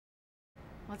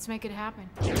Let's make it happen.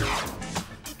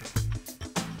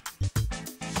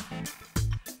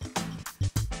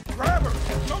 Grab her!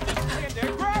 Something stand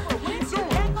there! Grab her! What are you doing?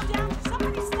 Can't go down.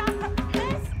 Somebody stop her,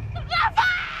 please.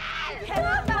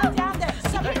 Cannot go down there.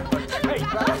 Somebody. Hey,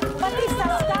 Batista,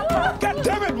 stop her. God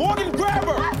damn it, Morgan, grab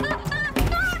her!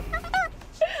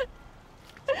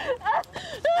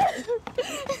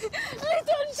 Le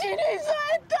hizo un chino, hizo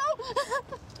esto.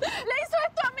 Le hizo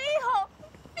esto a mi hijo.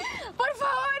 Por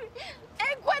favor,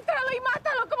 encuéntralo y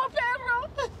mátalo como perro.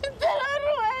 Te lo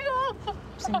ruego.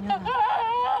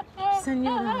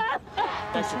 Señora.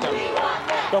 Thanks for coming.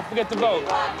 Don't forget to vote.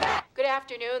 Good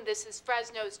afternoon. This is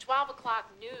Fresno's 12 o'clock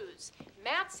news.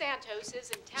 Matt Santos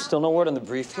is in town. Still no word on the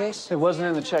briefcase? It wasn't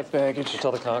in the check baggage. You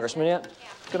tell the congressman yet?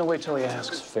 Gonna wait till he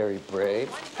asks. Very brave.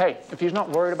 Hey, if he's not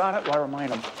worried about it, why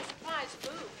remind him? Surprise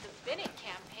move. The Bennett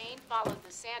campaign followed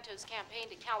the Santos campaign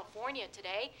to California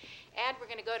today. And we're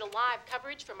going to go to live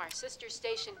coverage from our sister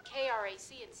station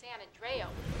KRAC in San Andreo.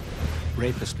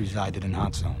 Rapist resided in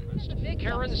Hot Zone.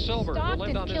 Karen Silver, Stalked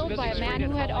and killed by a man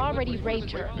who had already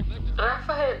raped her.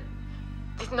 Rafael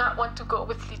did not want to go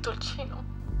with little Chino,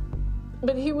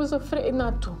 But he was afraid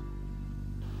not to.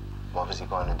 What was he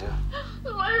going to do?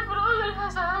 my brother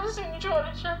has a house in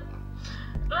Georgia.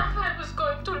 Rafael was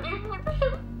going to live with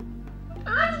him.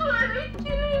 That's why they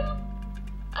killed him.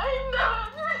 I know.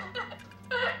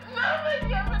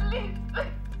 Nobody ever believes it.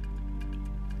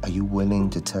 Are you willing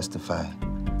to testify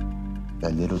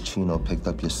that little Chino picked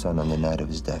up your son on the night of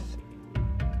his death?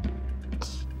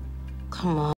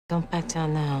 Come on, don't back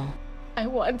down now. I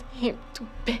want him to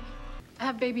pay. I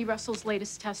have baby Russell's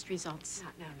latest test results.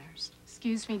 Not now, nurse.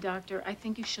 Excuse me, doctor. I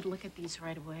think you should look at these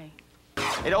right away.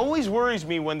 It always worries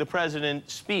me when the president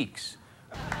speaks.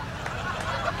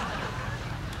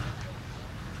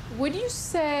 Would you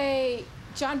say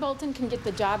John Bolton can get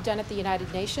the job done at the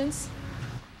United Nations?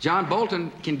 John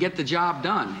Bolton can get the job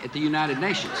done at the United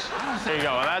Nations. There you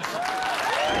go. That's...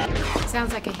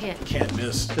 Sounds like a hit. Can't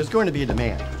miss. There's going to be a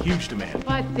demand, huge demand.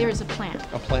 But there's a plan.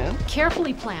 A plan?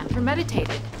 Carefully planned,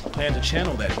 premeditated. A plan to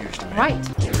channel that huge demand.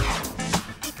 Right.